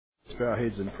bow our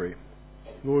heads in prayer.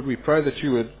 Lord, we pray that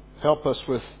you would help us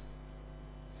with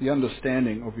the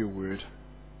understanding of your word,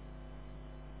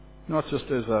 not just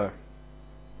as a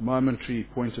momentary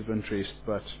point of interest,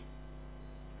 but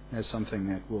as something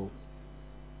that will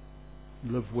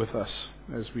live with us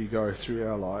as we go through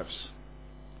our lives.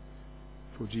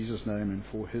 For Jesus' name and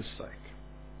for his sake.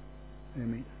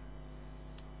 Amen.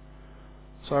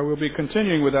 So we'll be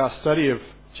continuing with our study of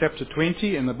chapter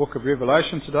 20 in the book of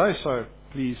Revelation today, so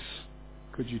please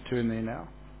could you turn there now.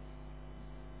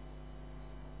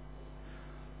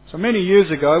 So many years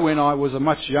ago, when I was a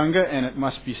much younger and, it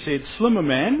must be said, slimmer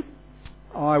man,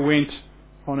 I went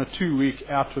on a 2-week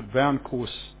outward bound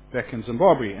course back in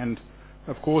Zimbabwe. And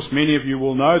of course, many of you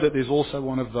will know that there's also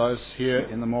one of those here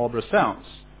in the Marlborough Sounds.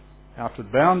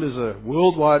 Outward Bound is a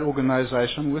worldwide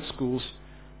organization with schools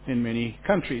in many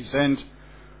countries. And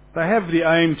they have the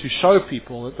aim to show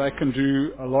people that they can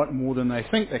do a lot more than they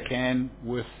think they can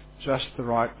with just the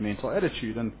right mental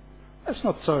attitude. And that's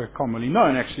not so commonly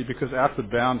known, actually, because Outward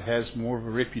Bound has more of a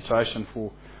reputation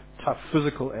for tough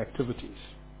physical activities.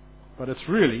 But it's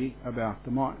really about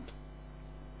the mind.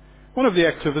 One of the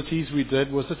activities we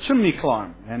did was a chimney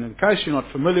climb. And in case you're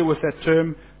not familiar with that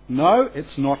term, no,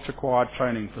 it's not required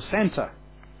training for Santa.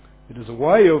 It is a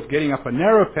way of getting up a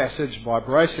narrow passage by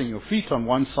bracing your feet on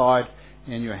one side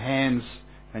and your hands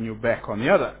and your back on the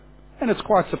other. And it's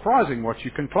quite surprising what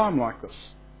you can climb like this.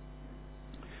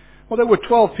 Well, there were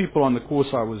 12 people on the course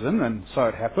I was in, and so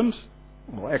it happened.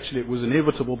 Well, actually it was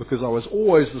inevitable because I was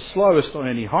always the slowest on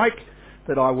any hike,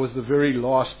 that I was the very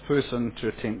last person to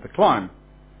attempt the climb.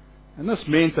 And this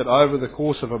meant that over the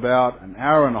course of about an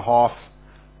hour and a half,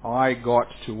 I got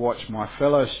to watch my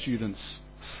fellow students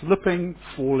slipping,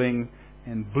 falling,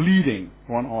 and bleeding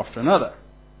one after another.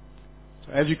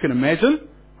 So as you can imagine,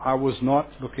 I was not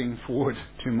looking forward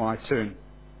to my turn.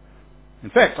 In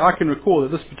fact, I can recall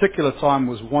that this particular time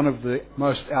was one of the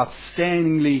most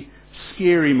outstandingly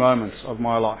scary moments of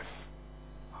my life.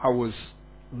 I was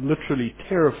literally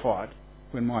terrified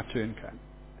when my turn came.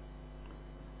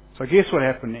 So guess what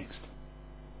happened next?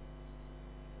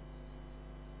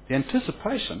 The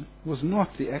anticipation was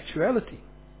not the actuality.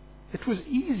 It was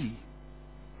easy.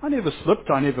 I never slipped,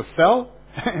 I never fell,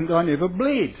 and I never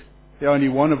bled. The only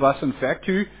one of us, in fact,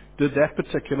 who did that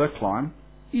particular climb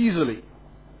easily.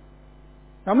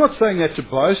 Now, I'm not saying that to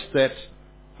boast that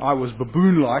I was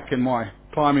baboon-like in my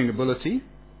climbing ability.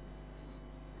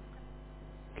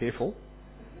 Careful.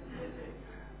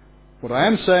 What I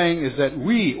am saying is that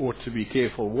we ought to be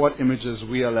careful what images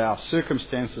we allow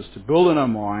circumstances to build in our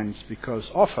minds, because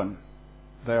often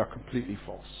they are completely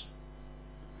false.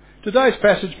 Today's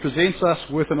passage presents us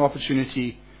with an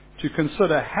opportunity to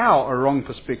consider how a wrong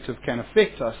perspective can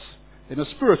affect us in a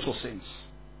spiritual sense.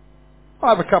 I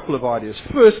have a couple of ideas.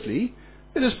 Firstly,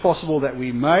 it is possible that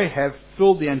we may have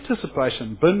filled the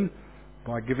anticipation bin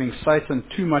by giving Satan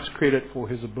too much credit for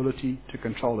his ability to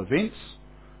control events,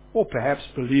 or perhaps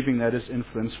believing that his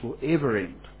influence will ever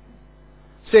end.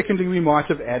 Secondly, we might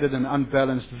have added an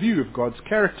unbalanced view of God's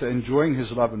character, enjoying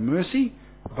his love and mercy,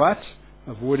 but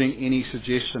avoiding any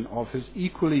suggestion of his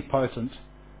equally potent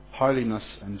holiness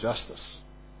and justice.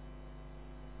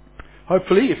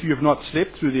 Hopefully, if you have not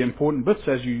slept through the important bits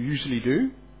as you usually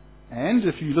do, and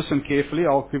if you listen carefully,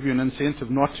 I'll give you an incentive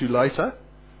not to later,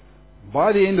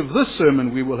 by the end of this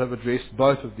sermon we will have addressed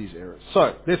both of these errors.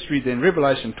 So, let's read then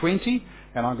Revelation 20,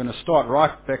 and I'm going to start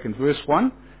right back in verse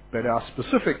 1, but our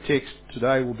specific text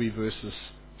today will be verses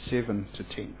 7 to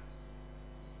 10.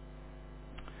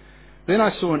 Then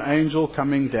I saw an angel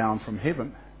coming down from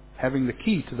heaven, having the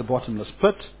key to the bottomless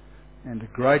pit, and a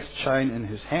great chain in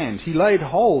his hand. He laid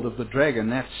hold of the dragon,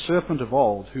 that serpent of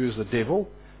old, who is the devil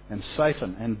and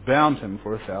Satan, and bound him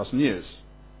for 1,000 years.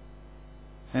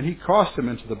 And he cast him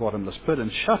into the bottomless pit,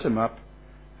 and shut him up,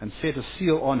 and set a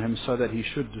seal on him, so that he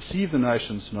should deceive the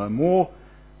nations no more,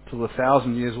 till the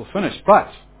 1,000 years were finished.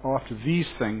 But after these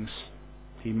things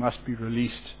he must be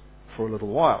released for a little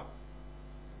while.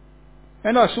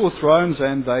 And I saw thrones,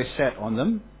 and they sat on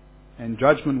them, and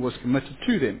judgment was committed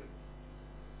to them.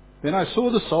 Then I saw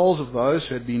the souls of those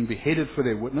who had been beheaded for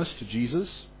their witness to Jesus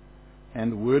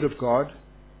and the word of God,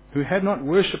 who had not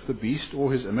worshipped the beast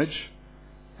or his image,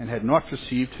 and had not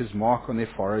received his mark on their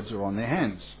foreheads or on their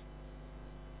hands.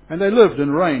 And they lived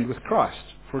and reigned with Christ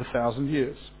for 1,000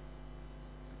 years.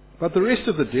 But the rest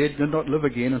of the dead did not live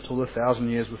again until the 1,000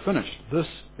 years were finished. This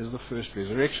is the first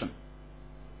resurrection.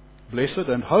 Blessed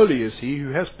and holy is he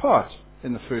who has part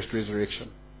in the first resurrection.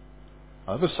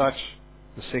 Over such,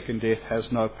 the second death has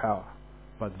no power,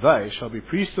 but they shall be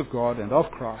priests of God and of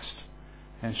Christ,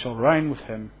 and shall reign with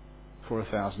him for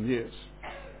 1,000 years.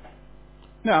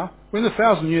 Now, when the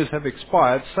 1,000 years have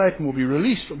expired, Satan will be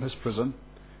released from his prison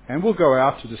and will go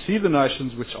out to deceive the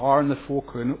nations which are in the four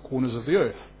corners of the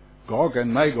earth, Gog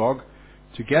and Magog,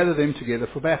 to gather them together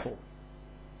for battle,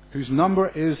 whose number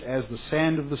is as the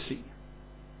sand of the sea.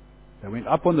 They went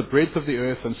up on the breadth of the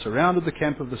earth and surrounded the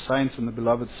camp of the saints in the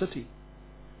beloved city.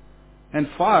 And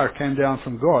fire came down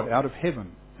from God out of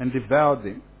heaven and devoured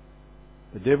them.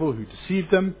 The devil who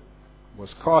deceived them was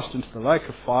cast into the lake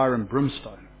of fire and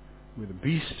brimstone, where the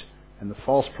beast and the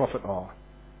false prophet are,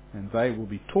 and they will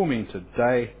be tormented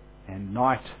day and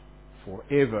night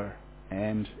forever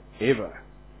and ever.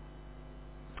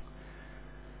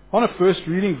 On a first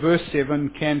reading, verse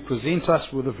 7 can present us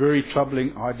with a very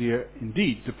troubling idea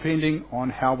indeed, depending on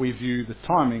how we view the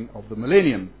timing of the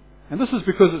millennium. And this is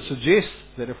because it suggests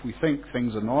that if we think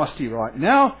things are nasty right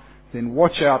now, then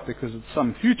watch out, because at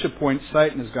some future point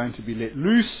Satan is going to be let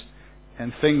loose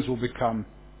and things will become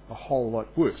a whole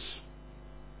lot worse.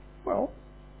 Well,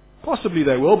 possibly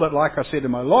they will, but like I said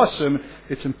in my last sermon,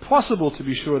 it's impossible to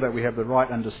be sure that we have the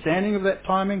right understanding of that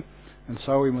timing, and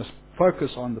so we must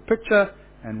focus on the picture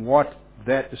and what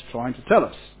that is trying to tell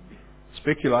us.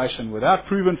 Speculation without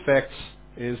proven facts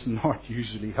is not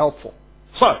usually helpful.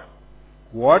 So,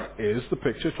 what is the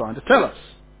picture trying to tell us?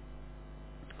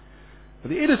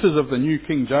 The editors of the New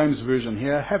King James Version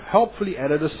here have helpfully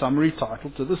added a summary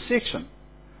title to this section: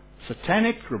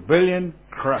 Satanic Rebellion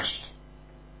Crushed.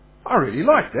 I really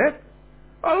like that.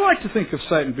 I like to think of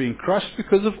Satan being crushed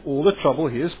because of all the trouble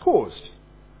he has caused.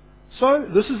 So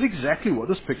this is exactly what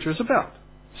this picture is about: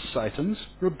 Satan's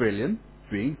rebellion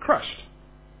being crushed.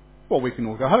 Well, we can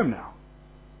all go home now.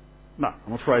 No,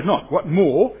 I'm afraid not. What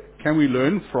more can we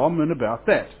learn from and about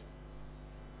that?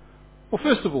 Well,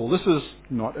 first of all, this is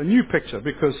not a new picture,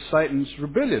 because Satan's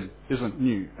rebellion isn't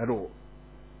new at all.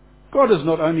 God has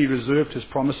not only reserved his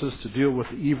promises to deal with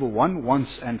the evil one once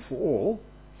and for all,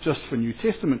 just for New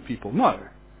Testament people. No.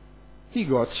 He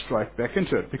got straight back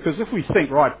into it, because if we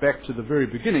think right back to the very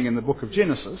beginning in the book of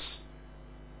Genesis,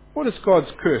 what is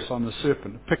God's curse on the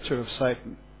serpent, a picture of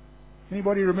Satan?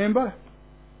 Anybody remember?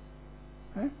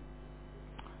 Eh?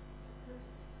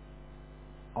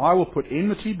 I will put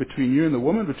enmity between you and the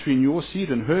woman, between your seed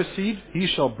and her seed. He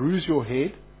shall bruise your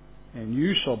head, and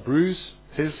you shall bruise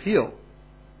his heel.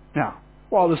 Now,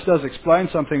 while this does explain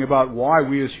something about why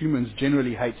we as humans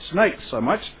generally hate snakes so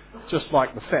much, just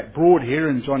like the fat broad hair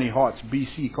in Johnny Hart's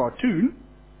BC cartoon,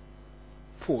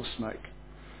 poor snake,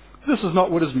 this is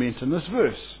not what is meant in this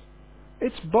verse.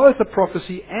 It's both a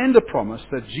prophecy and a promise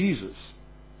that Jesus,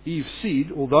 Eve's seed,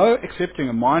 although accepting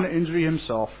a minor injury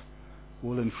himself,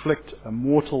 will inflict a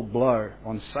mortal blow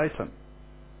on Satan.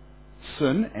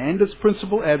 Sin and its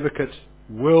principal advocate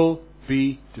will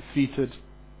be defeated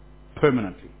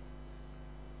permanently.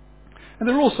 And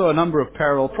there are also a number of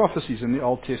parallel prophecies in the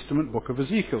Old Testament book of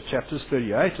Ezekiel, chapters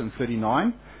 38 and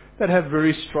 39, that have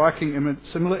very striking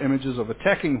similar images of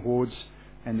attacking hordes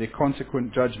and their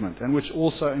consequent judgment, and which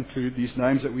also include these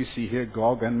names that we see here,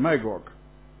 Gog and Magog.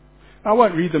 I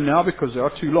won't read them now because they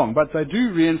are too long, but they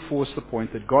do reinforce the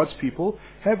point that God's people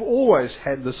have always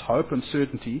had this hope and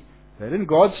certainty that in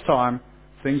God's time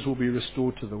things will be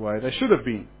restored to the way they should have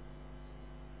been,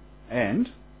 and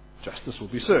justice will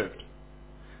be served.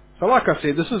 So like I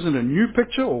said, this isn't a new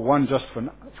picture or one just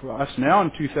for us now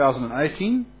in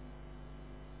 2018.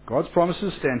 God's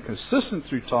promises stand consistent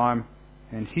through time,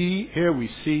 and here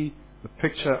we see the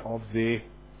picture of their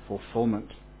fulfillment.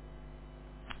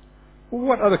 Well,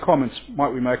 what other comments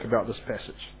might we make about this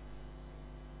passage?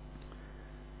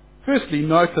 Firstly,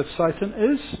 note that Satan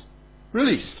is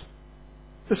released.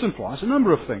 This implies a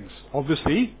number of things.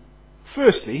 Obviously,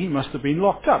 firstly, he must have been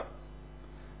locked up.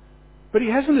 But he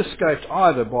hasn't escaped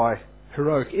either by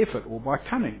heroic effort or by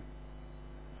cunning.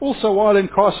 Also, while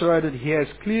incarcerated, he has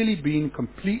clearly been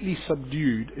completely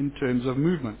subdued in terms of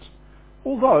movement,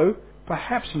 although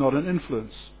perhaps not an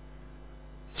influence.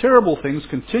 Terrible things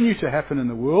continue to happen in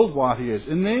the world while he is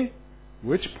in there,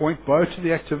 which point both to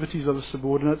the activities of the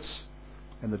subordinates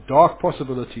and the dark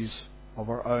possibilities of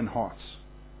our own hearts.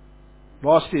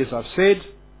 Lastly, as I've said,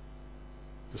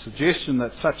 the suggestion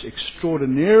that such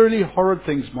extraordinarily horrid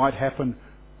things might happen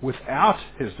without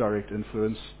his direct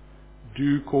influence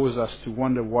do cause us to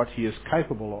wonder what he is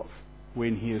capable of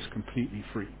when he is completely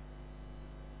free.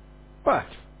 But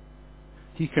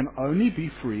he can only be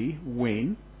free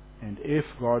when and if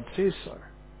God says so,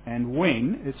 and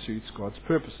when it suits God's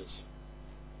purposes.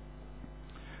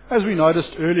 As we noticed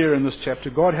earlier in this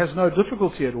chapter, God has no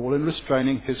difficulty at all in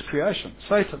restraining his creation,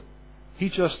 Satan. He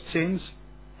just sends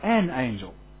an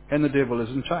angel, and the devil is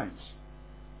in chains.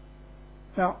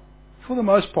 Now, for the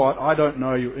most part, I don't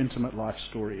know your intimate life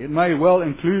story. It may well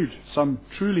include some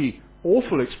truly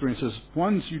awful experiences,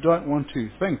 ones you don't want to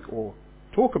think or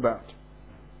talk about.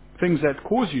 Things that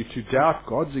cause you to doubt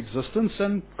God's existence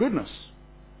and goodness.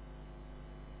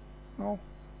 Well,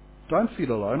 don't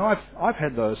feel alone. I've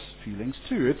had those feelings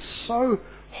too. It's so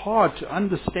hard to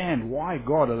understand why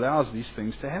God allows these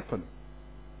things to happen.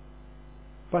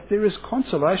 But there is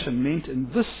consolation meant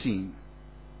in this scene,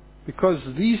 because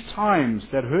these times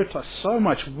that hurt us so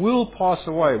much will pass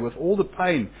away with all the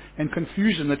pain and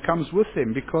confusion that comes with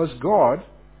them, because God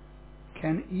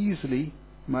can easily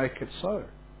make it so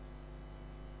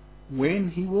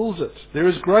when He wills it. There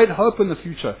is great hope in the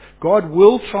future. God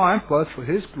will triumph both for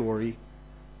His glory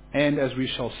and, as we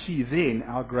shall see then,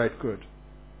 our great good.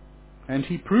 And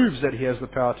He proves that He has the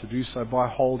power to do so by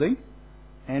holding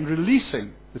and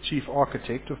releasing the chief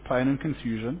architect of pain and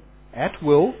confusion at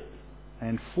will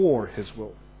and for His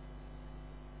will.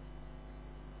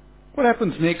 What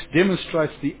happens next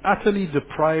demonstrates the utterly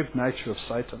depraved nature of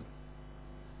Satan.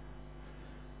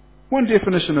 One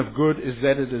definition of good is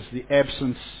that it is the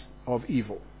absence of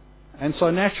evil. And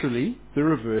so naturally, the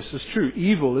reverse is true.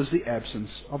 Evil is the absence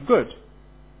of good.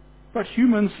 But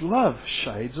humans love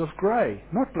shades of grey,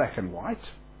 not black and white.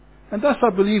 And thus I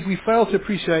believe we fail to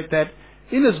appreciate that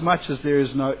inasmuch as there is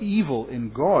no evil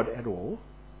in God at all,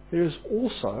 there is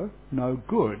also no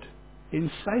good in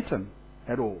Satan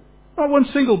at all. Not one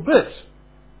single bit.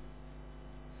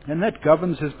 And that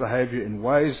governs his behavior in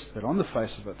ways that on the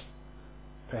face of it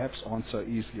perhaps aren't so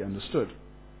easily understood.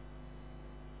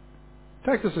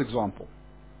 Take this example.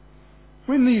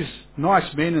 When these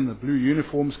nice men in the blue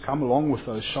uniforms come along with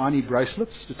those shiny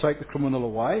bracelets to take the criminal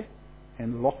away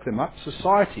and lock them up,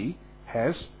 society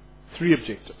has three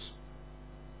objectives.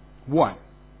 One,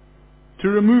 to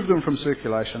remove them from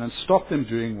circulation and stop them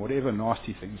doing whatever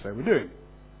nasty things they were doing.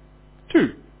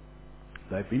 Two,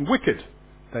 they've been wicked.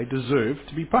 They deserve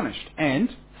to be punished. And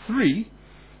three,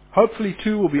 hopefully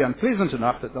two will be unpleasant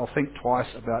enough that they'll think twice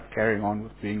about carrying on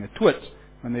with being a twit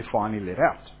when they're finally let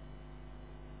out.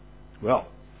 Well,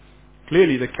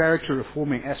 clearly the character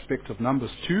reforming aspect of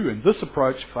Numbers 2 in this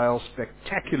approach fails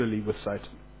spectacularly with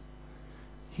Satan.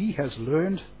 He has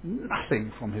learned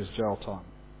nothing from his jail time.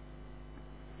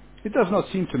 It does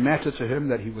not seem to matter to him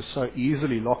that he was so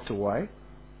easily locked away,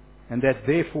 and that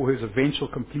therefore his eventual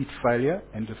complete failure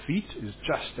and defeat is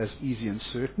just as easy and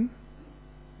certain.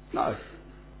 No.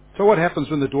 So what happens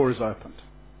when the door is opened?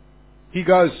 He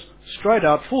goes straight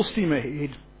out, full steam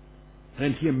ahead,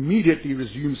 and he immediately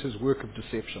resumes his work of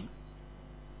deception.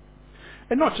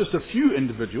 And not just a few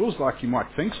individuals, like you might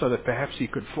think, so that perhaps he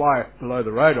could fly below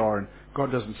the radar and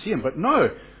God doesn't see him. But no,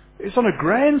 it's on a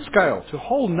grand scale to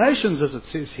whole nations, as it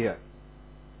says here,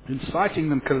 inciting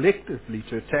them collectively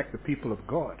to attack the people of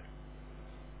God.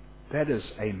 That is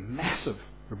a massive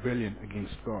rebellion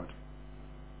against God.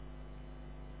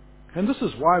 And this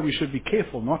is why we should be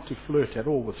careful not to flirt at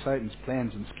all with Satan's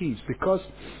plans and schemes, because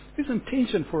his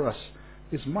intention for us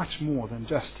is much more than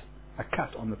just a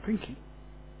cut on the pinky.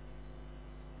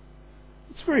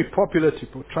 It's very popular to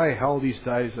portray hell these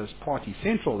days as party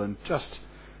central, and just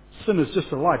sin is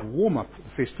just a light warm-up for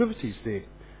the festivities there,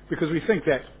 because we think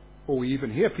that, or we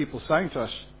even hear people saying to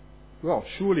us, well,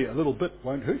 surely a little bit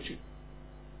won't hurt you.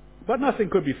 But nothing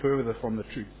could be further from the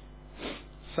truth.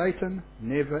 Satan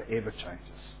never ever changes.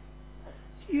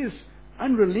 He is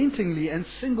unrelentingly and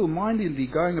single-mindedly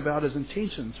going about his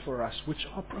intentions for us, which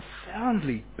are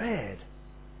profoundly bad.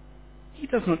 He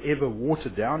does not ever water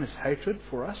down his hatred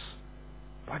for us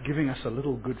by giving us a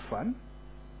little good fun.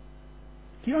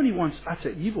 He only wants utter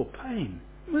evil, pain,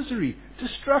 misery,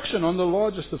 destruction on the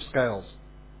largest of scales.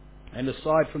 And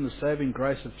aside from the saving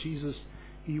grace of Jesus,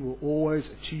 he will always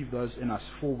achieve those in us,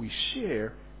 for we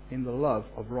share in the love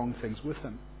of wrong things with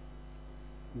him.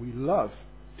 We love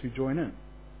to join in.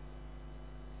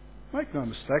 Make no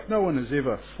mistake, no one is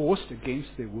ever forced against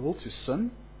their will to sin.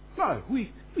 No,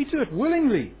 we do it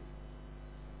willingly.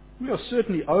 We are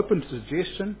certainly open to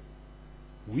suggestion,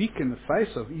 weak in the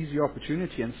face of easy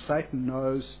opportunity, and Satan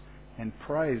knows and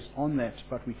preys on that,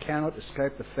 but we cannot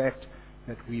escape the fact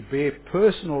that we bear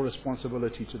personal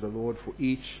responsibility to the Lord for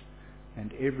each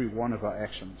and every one of our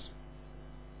actions.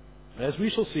 As we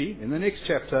shall see in the next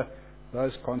chapter,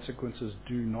 those consequences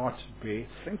do not bear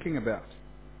thinking about.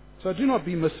 So do not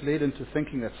be misled into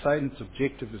thinking that Satan's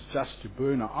objective is just to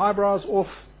burn our eyebrows off,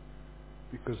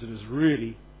 because it is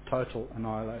really total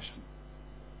annihilation.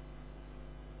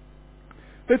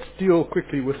 Let's deal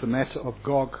quickly with the matter of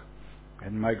Gog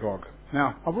and Magog.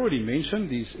 Now, I've already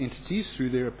mentioned these entities through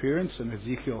their appearance in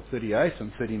Ezekiel 38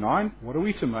 and 39. What are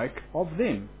we to make of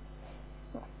them?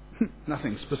 Well,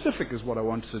 nothing specific is what I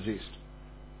want to suggest.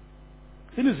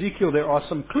 In Ezekiel, there are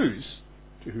some clues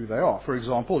to who they are. For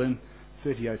example, in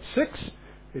 38:6,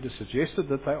 it is suggested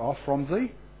that they are from the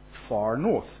far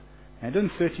north. And in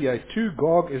 38:2,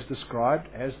 Gog is described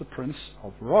as the prince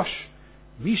of Rosh,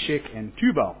 Meshech, and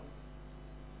Tubal.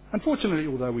 Unfortunately,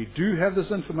 although we do have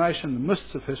this information, the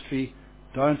mists of history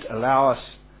don't allow us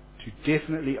to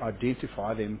definitely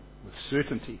identify them with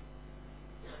certainty.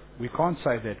 We can't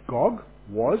say that Gog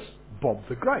was Bob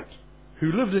the Great,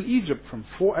 who lived in Egypt from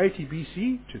 480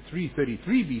 BC to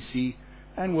 333 BC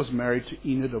and was married to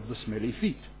Enid of the Smelly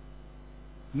Feet.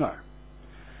 No.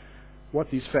 What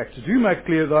these facts do make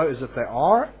clear, though, is that they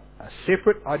are a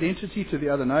separate identity to the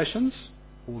other nations,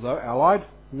 although allied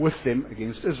with them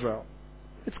against Israel.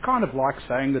 It's kind of like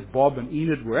saying that Bob and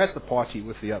Enid were at the party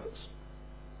with the others.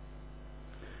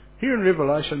 Here in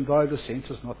Revelation, though, the sense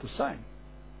is not the same.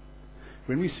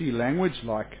 When we see language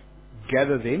like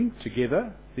gather them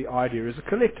together, the idea is a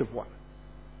collective one.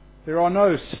 There are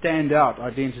no standout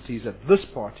identities at this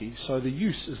party, so the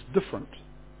use is different.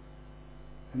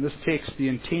 In this text, the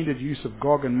intended use of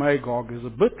Gog and Magog is a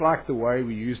bit like the way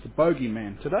we use the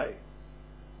bogeyman today.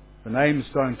 The names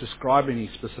don't describe any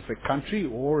specific country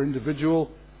or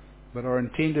individual, but are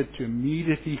intended to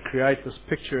immediately create this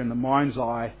picture in the mind's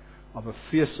eye of a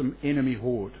fearsome enemy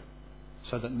horde,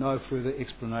 so that no further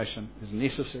explanation is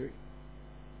necessary.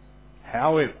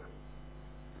 However,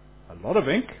 a lot of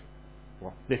ink,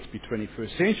 well, let's be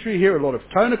 21st century here, a lot of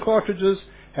toner cartridges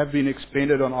have been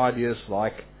expended on ideas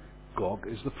like Gog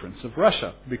is the Prince of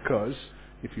Russia, because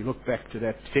if you look back to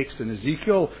that text in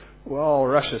Ezekiel, well,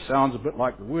 Russia sounds a bit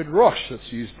like the word Rosh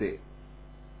that's used there.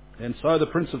 And so the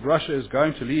Prince of Russia is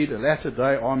going to lead a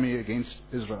latter-day army against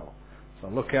Israel. So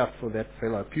look out for that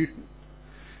fellow Putin.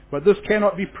 But this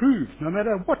cannot be proved, no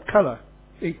matter what color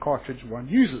ink cartridge one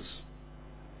uses.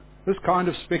 This kind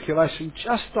of speculation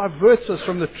just diverts us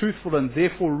from the truthful and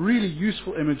therefore really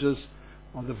useful images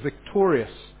of the victorious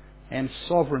and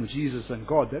sovereign Jesus and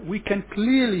God that we can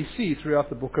clearly see throughout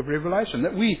the book of Revelation,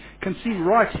 that we can see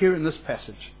right here in this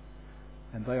passage.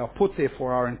 And they are put there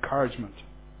for our encouragement.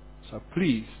 So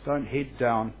please don't head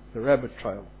down the rabbit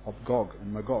trail of Gog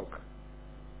and Magog.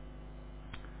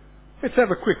 Let's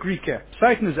have a quick recap.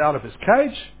 Satan is out of his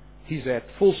cage. He's at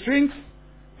full strength.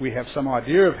 We have some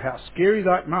idea of how scary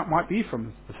that might be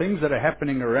from the things that are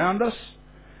happening around us.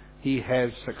 He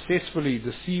has successfully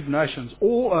deceived nations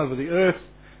all over the earth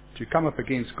to come up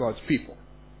against God's people.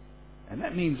 And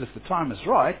that means if the time is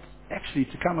right, actually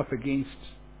to come up against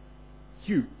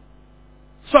you.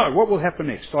 So, what will happen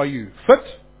next? Are you fit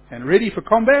and ready for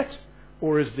combat?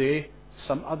 Or is there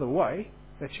some other way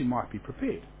that you might be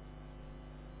prepared?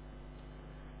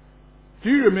 Do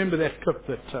you remember that clip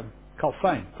that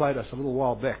Colfane played us a little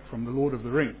while back from The Lord of the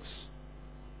Rings?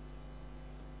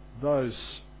 Those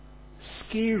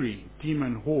scary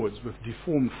demon hordes with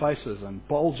deformed faces and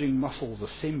bulging muscles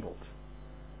assembled,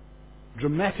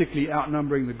 dramatically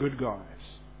outnumbering the good guys.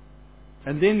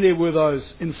 And then there were those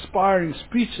inspiring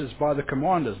speeches by the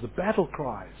commanders, the battle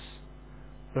cries,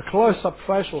 the close-up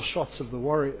facial shots of the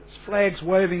warriors, flags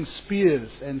waving, spears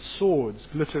and swords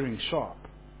glittering sharp.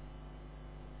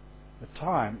 The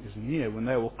time is near when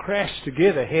they will crash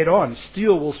together head-on.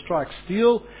 Steel will strike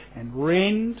steel and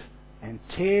rend and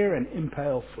tear and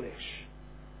impale flesh.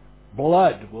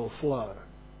 Blood will flow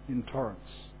in torrents.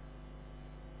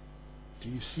 Do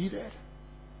you see that?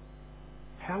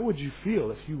 How would you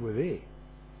feel if you were there?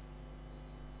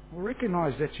 Well,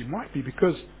 recognize that you might be,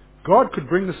 because God could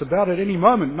bring this about at any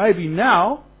moment. Maybe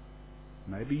now,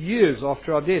 maybe years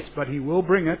after our deaths, but He will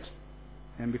bring it.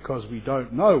 And because we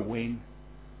don't know when,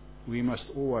 we must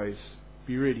always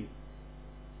be ready.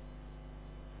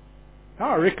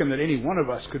 Now, I reckon that any one of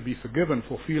us could be forgiven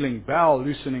for feeling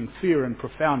bowel-loosening fear and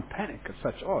profound panic at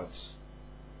such odds.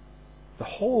 The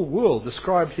whole world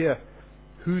described here,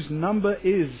 whose number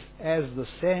is as the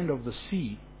sand of the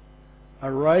sea,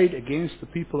 arrayed against the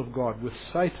people of God with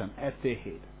Satan at their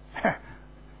head.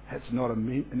 That's not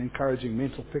an encouraging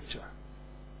mental picture.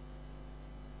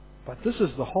 But this is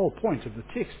the whole point of the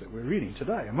text that we're reading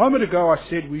today. A moment ago I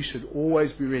said we should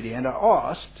always be ready, and I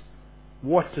asked,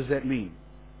 what does that mean?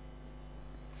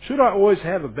 Should I always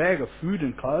have a bag of food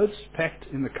and clothes packed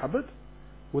in the cupboard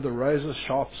with a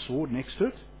razor-sharp sword next to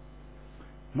it?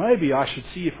 Maybe I should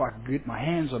see if I could get my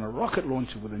hands on a rocket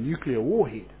launcher with a nuclear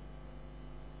warhead.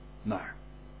 No.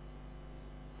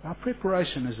 Our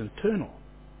preparation is internal,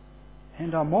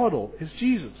 and our model is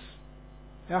Jesus,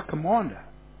 our commander.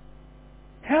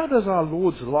 How does our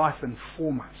Lord's life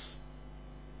inform us?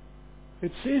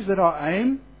 It says that our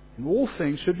aim in all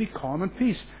things should be calm and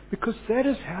peace, because that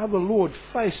is how the Lord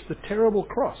faced the terrible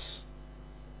cross.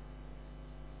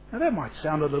 Now that might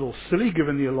sound a little silly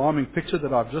given the alarming picture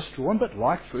that I've just drawn, but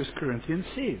like 1 Corinthians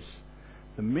says,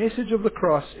 The message of the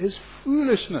cross is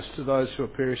foolishness to those who are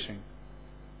perishing,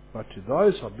 but to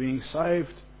those who are being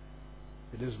saved,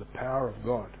 it is the power of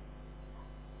God.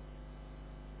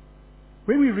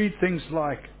 When we read things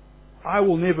like, I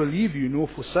will never leave you nor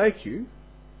forsake you,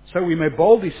 so we may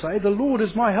boldly say, the Lord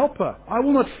is my helper. I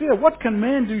will not fear. What can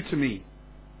man do to me?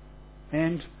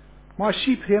 And my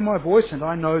sheep hear my voice, and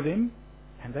I know them,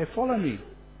 and they follow me.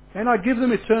 And I give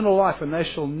them eternal life, and they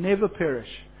shall never perish.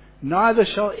 Neither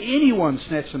shall anyone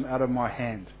snatch them out of my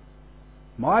hand.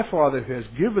 My Father who has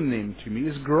given them to me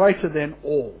is greater than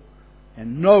all,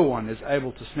 and no one is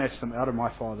able to snatch them out of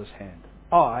my Father's hand.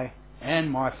 I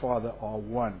and my Father are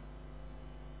one.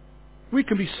 We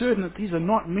can be certain that these are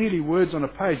not merely words on a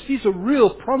page. These are real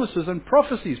promises and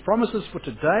prophecies. Promises for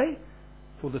today,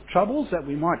 for the troubles that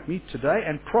we might meet today,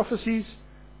 and prophecies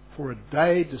for a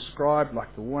day described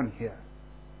like the one here.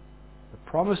 The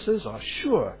promises are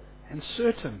sure and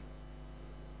certain.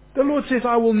 The Lord says,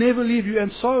 I will never leave you,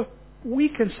 and so we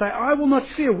can say, I will not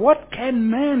fear. What can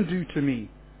man do to me?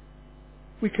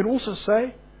 We can also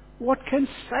say, what can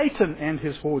Satan and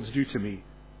his hordes do to me?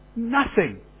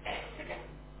 Nothing.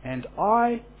 And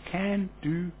I can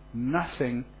do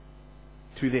nothing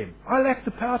to them. I lack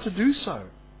the power to do so.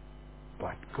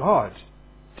 But God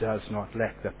does not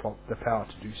lack the power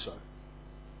to do so.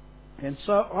 And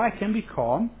so I can be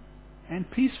calm and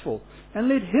peaceful and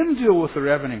let Him deal with the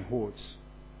ravening hordes.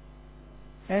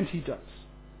 And He does.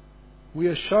 We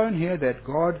are shown here that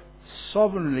God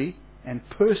sovereignly and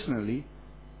personally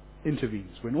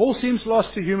intervenes. When all seems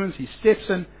lost to humans, He steps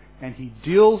in and He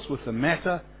deals with the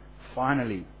matter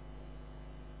finally.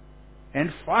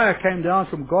 And fire came down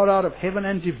from God out of heaven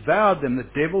and devoured them. The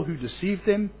devil who deceived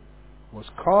them was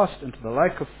cast into the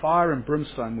lake of fire and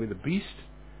brimstone, where the beast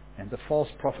and the false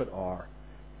prophet are.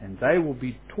 And they will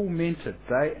be tormented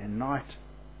day and night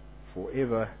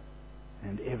forever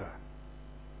and ever.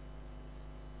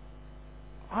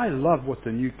 I love what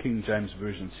the New King James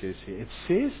Version says here. It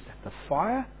says that the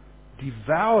fire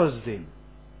devours them.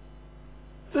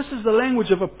 This is the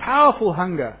language of a powerful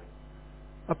hunger.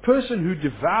 A person who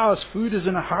devours food is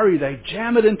in a hurry. They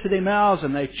jam it into their mouths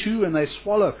and they chew and they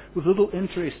swallow with little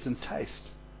interest and taste.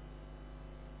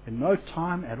 In no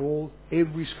time at all,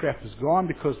 every scrap is gone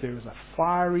because there is a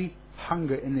fiery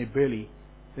hunger in their belly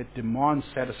that demands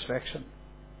satisfaction.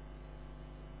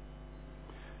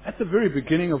 At the very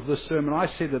beginning of this sermon,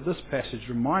 I said that this passage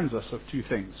reminds us of two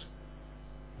things.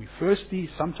 We firstly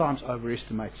sometimes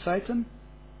overestimate Satan,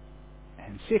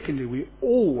 and secondly, we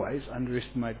always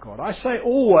underestimate God. I say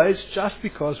always just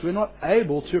because we're not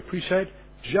able to appreciate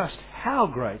just how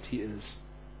great He is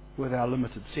with our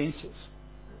limited senses.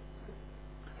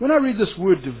 When I read this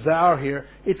word devour here,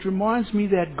 it reminds me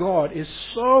that God is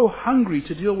so hungry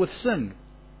to deal with sin.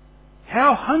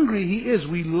 How hungry He is.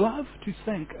 We love to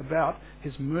think about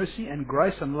His mercy and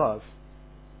grace and love,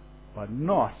 but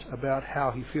not about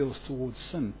how He feels towards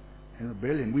sin and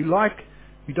rebellion. We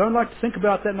don't like to think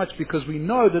about that much because we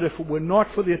know that if it were not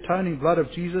for the atoning blood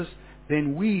of Jesus,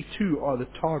 then we too are the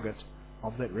target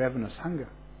of that ravenous hunger.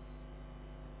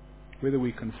 Whether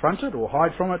we confront it or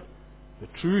hide from it, the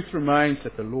truth remains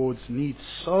that the Lord needs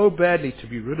so badly to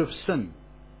be rid of sin,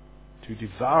 to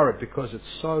devour it because it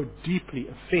so deeply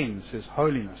offends His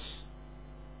holiness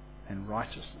and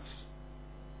righteousness.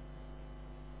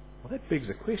 Well, that begs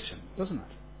a question, doesn't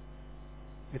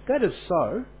it? If that is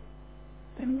so,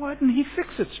 then why didn't He fix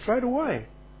it straight away?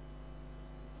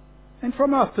 And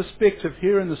from our perspective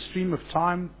here in the stream of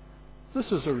time, this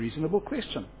is a reasonable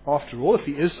question. After all, if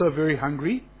He is so very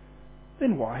hungry,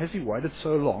 then why has He waited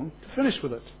so long to finish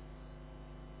with it?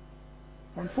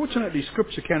 Unfortunately,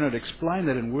 Scripture cannot explain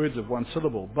that in words of one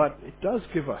syllable, but it does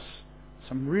give us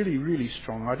some really, really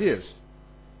strong ideas.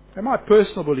 And my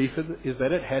personal belief is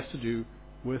that it has to do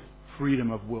with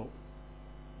freedom of will.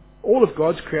 All of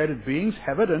God's created beings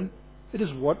have it, and it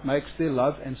is what makes their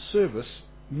love and service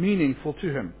meaningful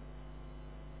to Him.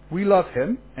 We love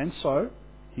Him, and so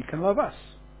He can love us.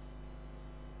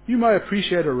 You may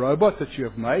appreciate a robot that you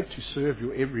have made to serve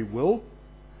your every will,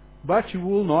 but you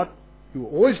will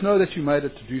always know that you made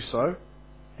it to do so,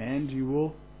 and you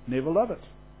will never love it.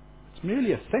 It's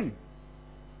merely a thing.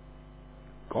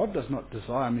 God does not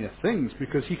desire mere things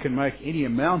because He can make any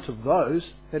amount of those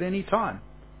at any time,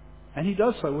 and He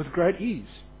does so with great ease.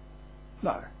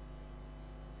 No.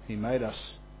 He made us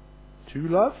to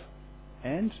love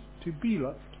and to be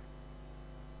loved.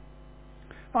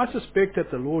 I suspect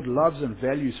that the Lord loves and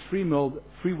values free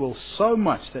will so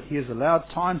much that He has allowed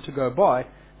time to go by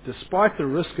despite the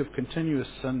risk of continuous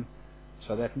sin,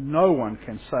 so that no one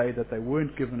can say that they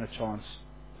weren't given a chance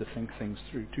to think things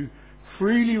through, to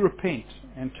freely repent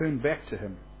and turn back to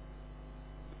Him.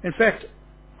 In fact,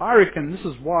 I reckon this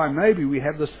is why maybe we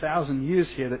have this 1,000 years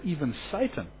here that even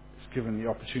Satan is given the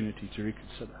opportunity to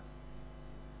reconsider.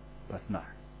 But no.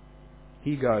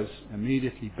 He goes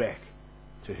immediately back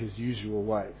to his usual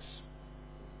ways.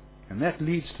 And that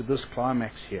leads to this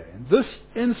climax here. In this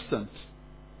instant,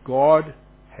 God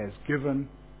has given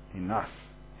enough.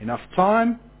 Enough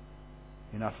time,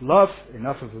 enough love,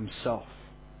 enough of himself.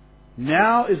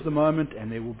 Now is the moment,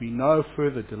 and there will be no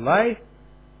further delay,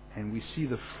 and we see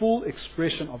the full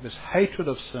expression of his hatred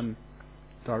of sin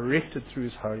directed through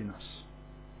his holiness.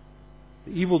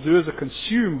 The evildoers are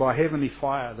consumed by heavenly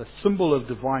fire, the symbol of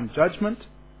divine judgment,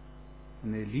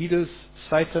 and their leaders,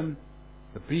 Satan,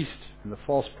 the beast, and the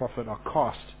false prophet, are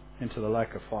cast into the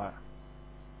lake of fire.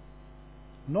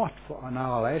 Not for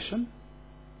annihilation,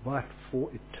 but for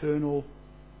eternal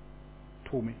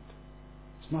torment.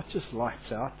 It's not just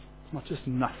lights out. It's not just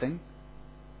nothing.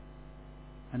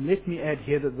 And let me add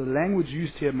here that the language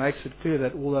used here makes it clear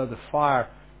that although the fire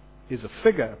is a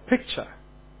figure, a picture,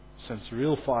 since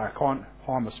real fire can't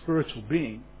harm a spiritual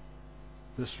being,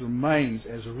 this remains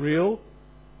as real,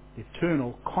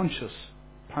 eternal, conscious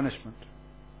punishment.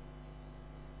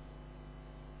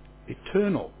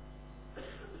 Eternal,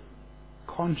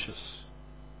 conscious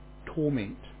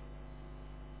torment.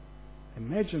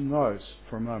 Imagine those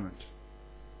for a moment.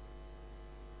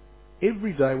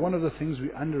 Every day, one of the things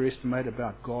we underestimate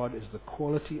about God is the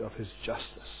quality of his justice.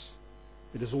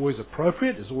 It is always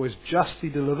appropriate, it is always justly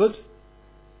delivered.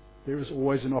 There is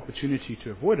always an opportunity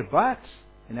to avoid it, but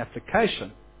in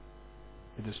application,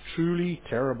 it is truly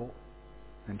terrible.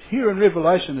 And here in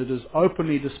Revelation, it is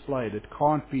openly displayed. It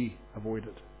can't be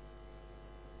avoided.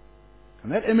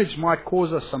 And that image might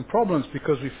cause us some problems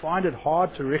because we find it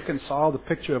hard to reconcile the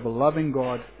picture of a loving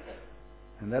God,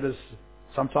 and that is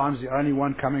sometimes the only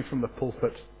one coming from the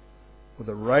pulpit, with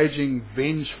a raging,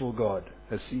 vengeful God,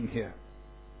 as seen here.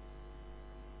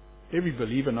 Every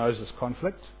believer knows this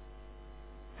conflict,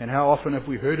 and how often have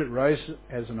we heard it raised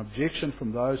as an objection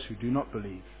from those who do not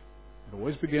believe? It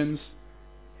always begins,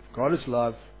 if God is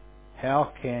love,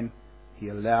 how can he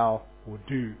allow or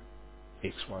do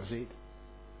X, Y, Z?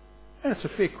 And it's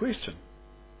a fair question.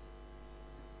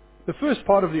 The first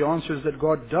part of the answer is that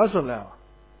God does allow.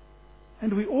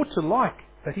 And we ought to like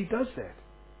that he does that.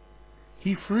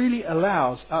 He freely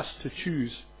allows us to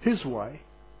choose his way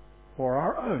or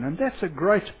our own. And that's a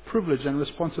great privilege and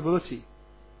responsibility.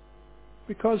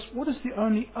 Because what is the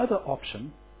only other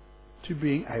option to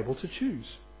being able to choose?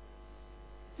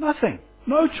 Nothing.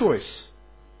 No choice.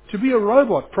 To be a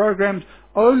robot programmed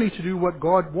only to do what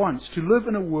God wants. To live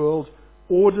in a world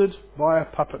ordered by a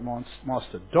puppet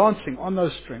master, dancing on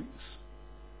those strings.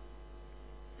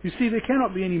 You see, there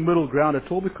cannot be any middle ground at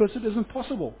all because it isn't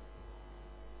possible.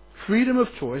 Freedom of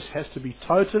choice has to be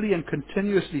totally and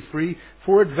continuously free,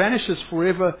 for it vanishes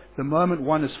forever the moment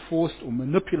one is forced or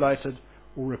manipulated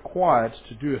or required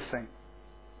to do a thing.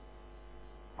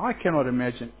 I cannot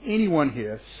imagine anyone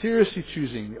here seriously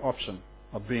choosing the option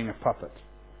of being a puppet.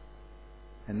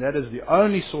 And that is the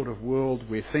only sort of world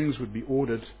where things would be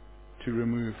ordered to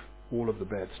remove all of the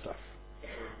bad stuff.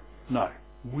 No.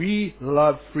 We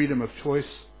love freedom of choice,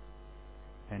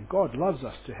 and God loves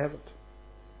us to have it.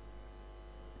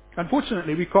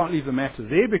 Unfortunately, we can't leave the matter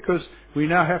there because we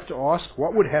now have to ask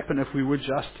what would happen if we were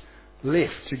just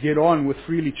left to get on with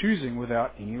freely choosing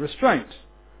without any restraint.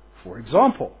 For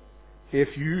example,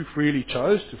 if you freely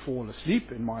chose to fall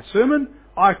asleep in my sermon,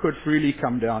 I could freely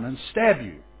come down and stab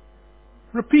you.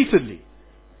 Repeatedly.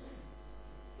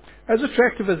 As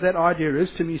attractive as that idea is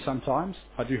to me sometimes,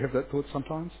 I do have that thought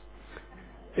sometimes,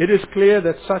 it is clear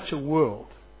that such a world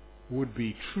would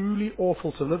be truly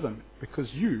awful to live in because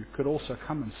you could also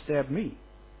come and stab me.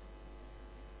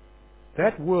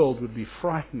 That world would be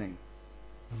frightening,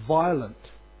 violent,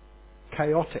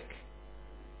 chaotic.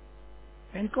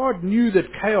 And God knew that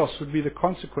chaos would be the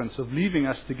consequence of leaving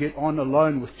us to get on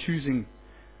alone with choosing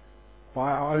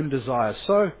by our own desires.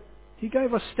 So he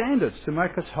gave us standards to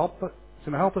help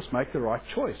us make the right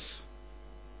choice.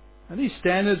 And these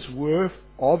standards were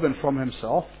of and from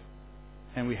himself.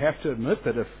 And we have to admit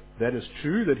that if that is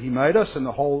true, that he made us and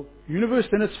the whole universe,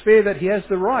 then it's fair that he has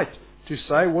the right to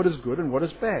say what is good and what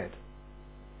is bad.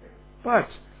 But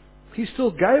he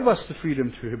still gave us the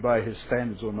freedom to obey his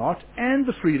standards or not, and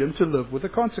the freedom to live with the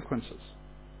consequences.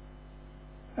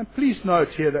 And please note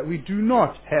here that we do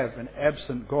not have an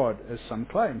absent God, as some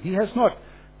claim. He has not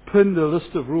pinned a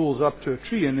list of rules up to a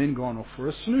tree and then gone off for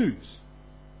a snooze.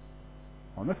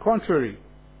 On the contrary,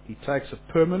 he takes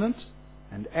a permanent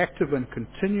and active and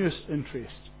continuous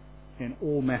interest in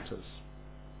all matters.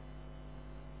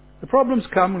 The problems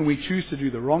come when we choose to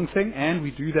do the wrong thing, and we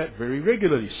do that very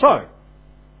regularly. So,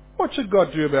 what should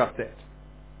God do about that?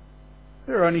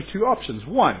 There are only two options.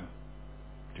 One,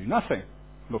 do nothing,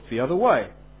 look the other way.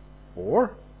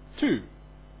 Or two,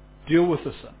 deal with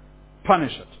the sin,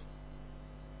 punish it.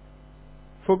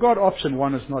 For God, option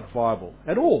one is not viable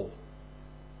at all.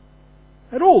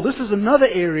 At all. This is another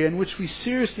area in which we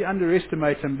seriously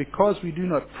underestimate Him because we do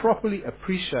not properly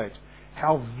appreciate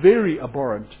how very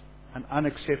abhorrent and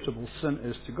unacceptable sin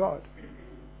is to God.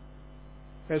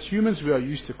 As humans, we are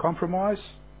used to compromise,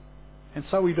 and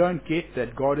so we don't get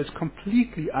that God is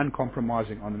completely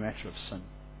uncompromising on the matter of sin.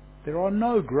 There are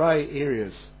no grey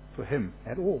areas for Him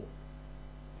at all.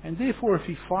 And therefore, if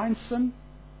He finds sin,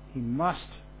 He must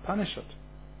punish it.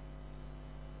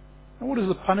 And what is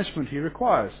the punishment He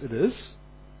requires? It is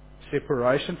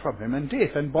separation from Him and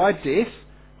death. And by death,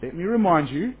 let me remind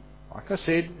you, like I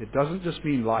said, it doesn't just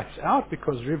mean lights out,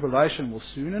 because Revelation will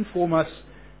soon inform us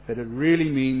that it really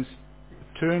means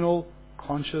eternal,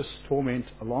 conscious torment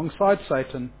alongside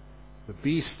Satan, the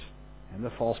beast, and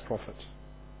the false prophet.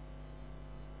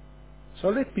 So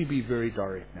let me be very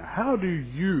direct now. How do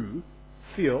you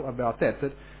feel about that?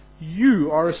 That you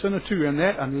are a sinner too, and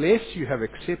that unless you have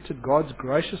accepted God's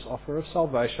gracious offer of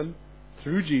salvation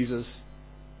through Jesus,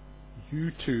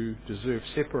 you too deserve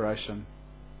separation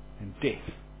and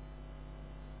death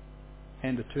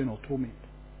and eternal torment.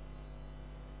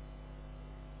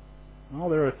 Well,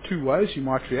 there are two ways you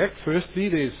might react. Firstly,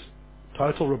 there's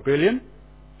total rebellion,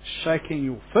 shaking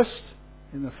your fist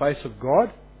in the face of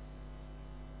God.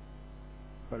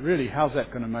 But really, how's that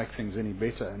going to make things any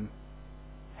better? And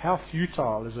how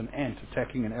futile is an ant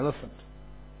attacking an elephant?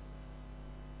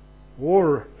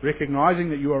 Or, recognizing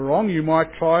that you are wrong, you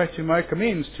might try to make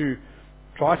amends, to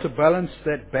try to balance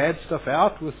that bad stuff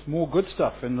out with more good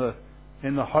stuff in the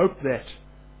hope that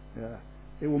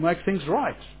it will make things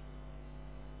right.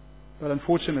 But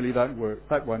unfortunately, that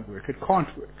won't work. It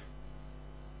can't work.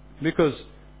 Because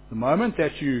the moment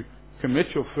that you commit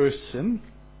your first sin,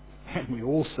 and we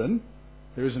all sin,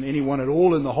 there isn't anyone at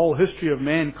all in the whole history of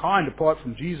mankind apart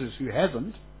from Jesus who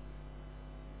hasn't.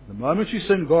 The moment you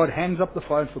sin, God hangs up the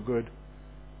phone for good,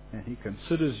 and He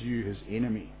considers you His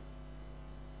enemy.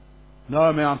 No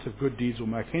amount of good deeds will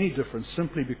make any difference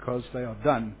simply because they are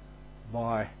done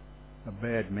by a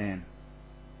bad man.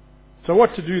 So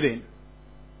what to do then?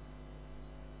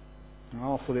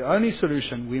 Well, for the only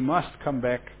solution, we must come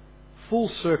back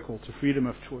full circle to freedom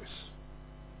of choice,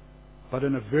 but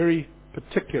in a very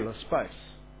particular space.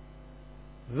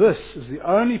 This is the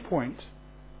only point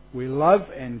where love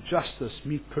and justice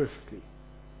meet perfectly,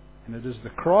 and it is the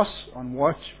cross on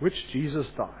which Jesus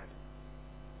died.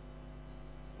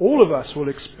 All of us will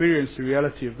experience the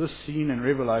reality of this scene in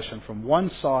Revelation from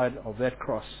one side of that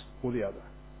cross or the other.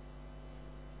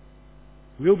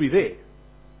 We'll be there.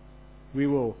 We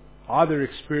will either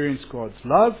experience God's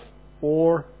love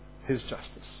or His justice.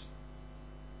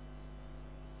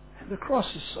 And the cross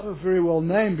is so very well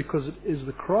named because it is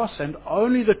the cross and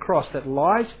only the cross that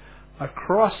lies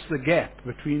across the gap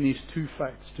between these two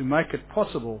fates to make it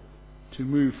possible to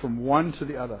move from one to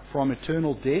the other, from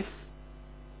eternal death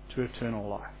to eternal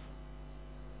life.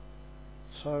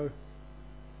 So,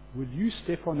 would you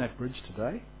step on that bridge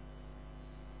today?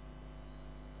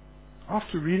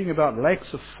 After reading about lakes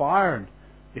of fire and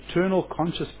eternal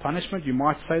conscious punishment, you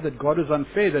might say that God is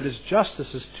unfair, that His justice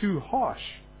is too harsh.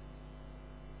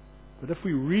 But if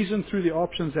we reason through the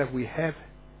options that we have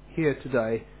here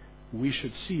today, we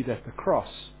should see that the cross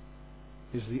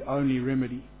is the only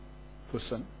remedy for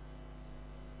sin.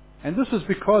 And this is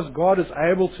because God is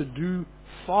able to do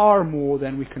far more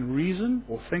than we can reason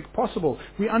or think possible.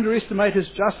 We underestimate His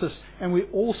justice, and we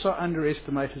also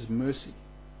underestimate His mercy.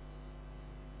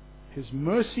 His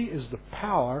mercy is the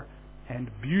power and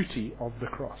beauty of the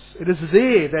cross. It is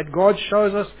there that God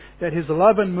shows us that His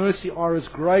love and mercy are as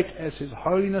great as His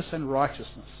holiness and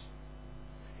righteousness.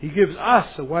 He gives us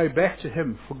a way back to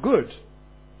Him for good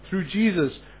through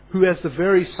Jesus, who as the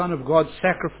very Son of God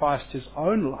sacrificed His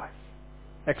own life,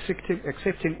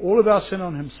 accepting all of our sin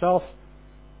on Himself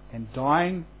and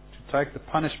dying to take the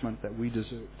punishment that we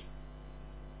deserved.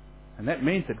 And that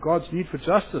meant that God's need for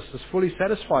justice is fully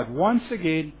satisfied. Once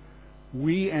again,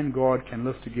 we and God can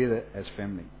live together as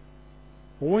family.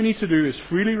 All we need to do is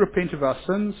freely repent of our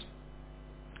sins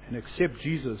and accept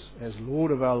Jesus as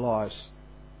Lord of our lives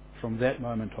from that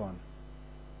moment on.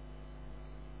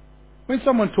 When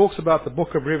someone talks about the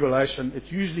book of Revelation,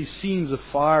 it's usually scenes of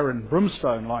fire and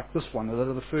brimstone like this one that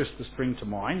are the first to spring to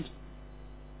mind,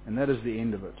 and that is the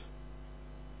end of it.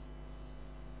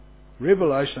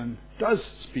 Revelation does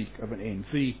speak of an end,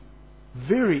 the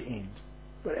very end.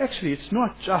 But actually, it's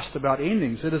not just about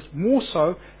endings. It is more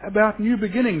so about new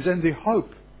beginnings and the hope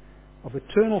of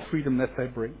eternal freedom that they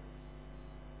bring.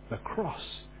 The cross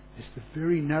is the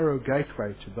very narrow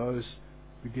gateway to those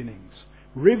beginnings.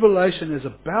 Revelation is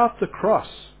about the cross.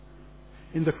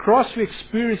 In the cross we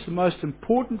experience the most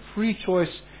important free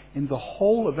choice in the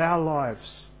whole of our lives.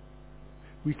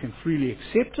 We can freely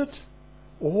accept it,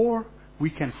 or we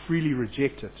can freely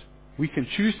reject it. We can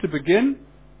choose to begin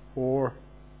or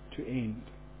to end.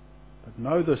 But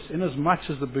know this, inasmuch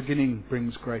as the beginning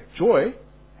brings great joy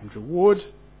and reward,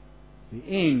 the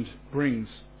end brings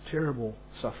terrible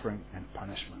suffering and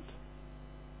punishment.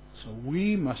 So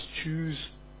we must choose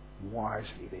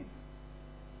wisely then.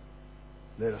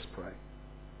 Let us pray.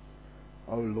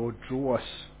 O Lord, draw us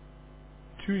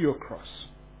to your cross.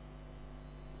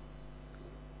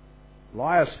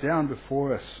 Lie us down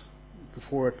before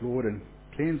it, Lord, and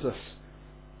cleanse us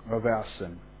of our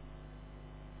sin.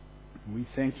 We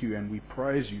thank you and we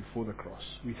praise you for the cross.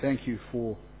 We thank you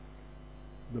for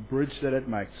the bridge that it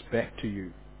makes back to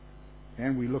you.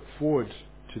 And we look forward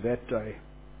to that day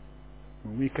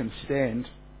when we can stand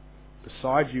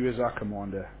beside you as our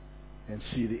commander and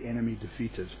see the enemy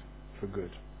defeated for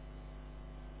good.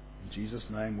 In Jesus'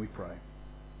 name we pray.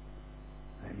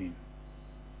 Amen.